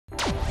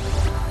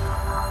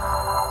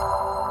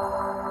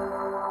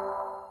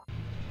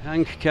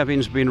Henk,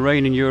 Kevin's been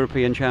reigning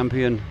European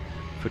champion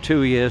for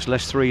 2 years,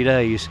 less 3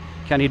 days.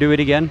 Can he do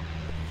it again?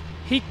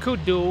 He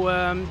could do.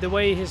 The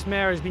way his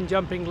mare has been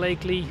jumping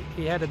lately,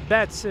 he had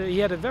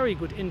a very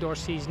good indoor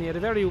season. He had a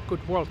very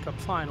good World Cup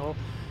final,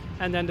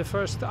 and then the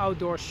first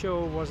outdoor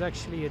show was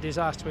actually a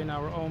disaster in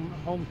our own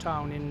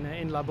hometown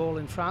in La Baule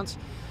in France.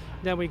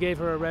 Then we gave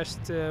her a rest.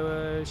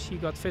 She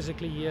got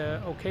physically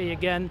okay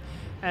again,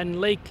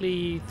 and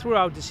lately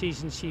throughout the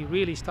season she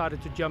really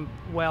started to jump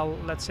well.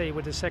 Let's say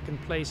with the second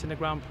place in the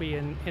Grand Prix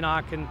in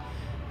Aachen,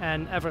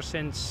 and ever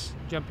since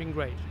jumping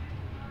great.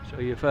 So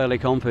you're fairly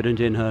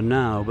confident in her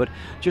now, but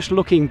just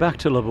looking back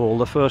to La Baule,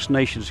 the first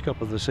Nations Cup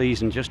of the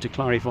season, just to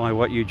clarify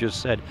what you just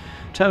said,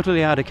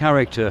 totally out of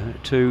character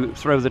to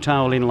throw the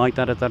towel in like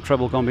that at that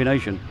treble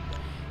combination.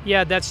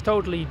 Yeah, that's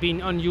totally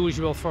been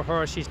unusual for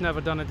her. She's never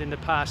done it in the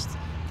past.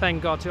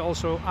 Thank God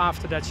also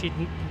after that she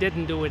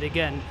didn't do it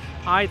again.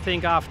 I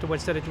think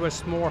afterwards that it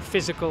was more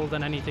physical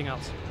than anything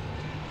else.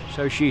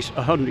 So she's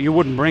 100. You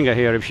wouldn't bring her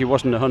here if she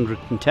wasn't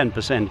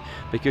 110%,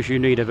 because you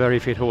need a very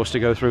fit horse to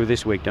go through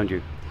this week, don't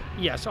you?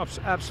 Yes,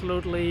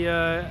 absolutely.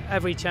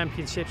 Every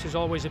championships is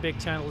always a big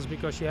challenge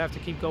because you have to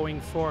keep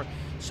going for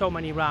so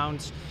many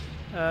rounds.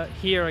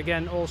 Here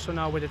again, also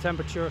now with the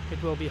temperature,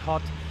 it will be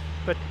hot,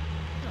 but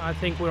I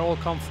think we're all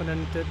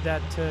confident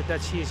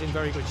that she is in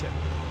very good shape.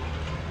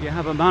 You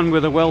have a man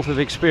with a wealth of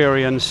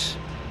experience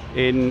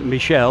in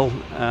Michel,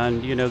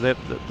 and you know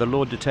the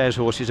Lord de Terre's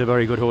horse is a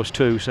very good horse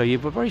too, so you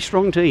have a very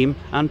strong team,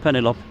 and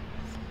Penelope.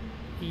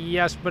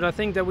 Yes, but I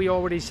think that we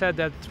already said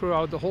that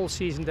throughout the whole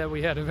season that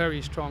we had a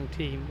very strong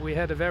team. We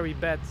had a very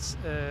bad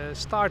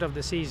start of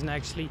the season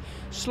actually.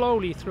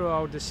 Slowly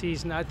throughout the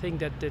season I think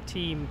that the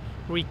team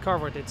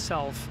recovered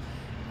itself,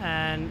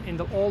 and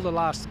in all the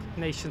last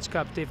Nations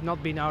Cup they've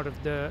not been out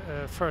of the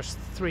first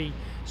three,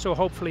 so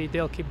hopefully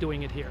they'll keep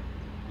doing it here.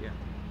 Yeah.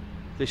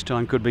 This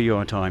time could be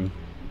your time.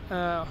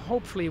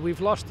 Hopefully.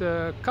 We've lost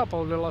a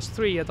couple, we lost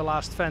 3 at the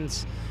last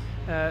fence.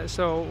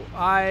 So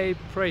I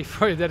pray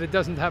for that it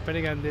doesn't happen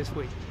again this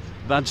week.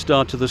 Bad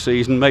start to the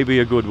season, maybe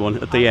a good one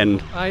at the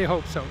end. I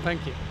hope so,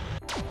 thank you.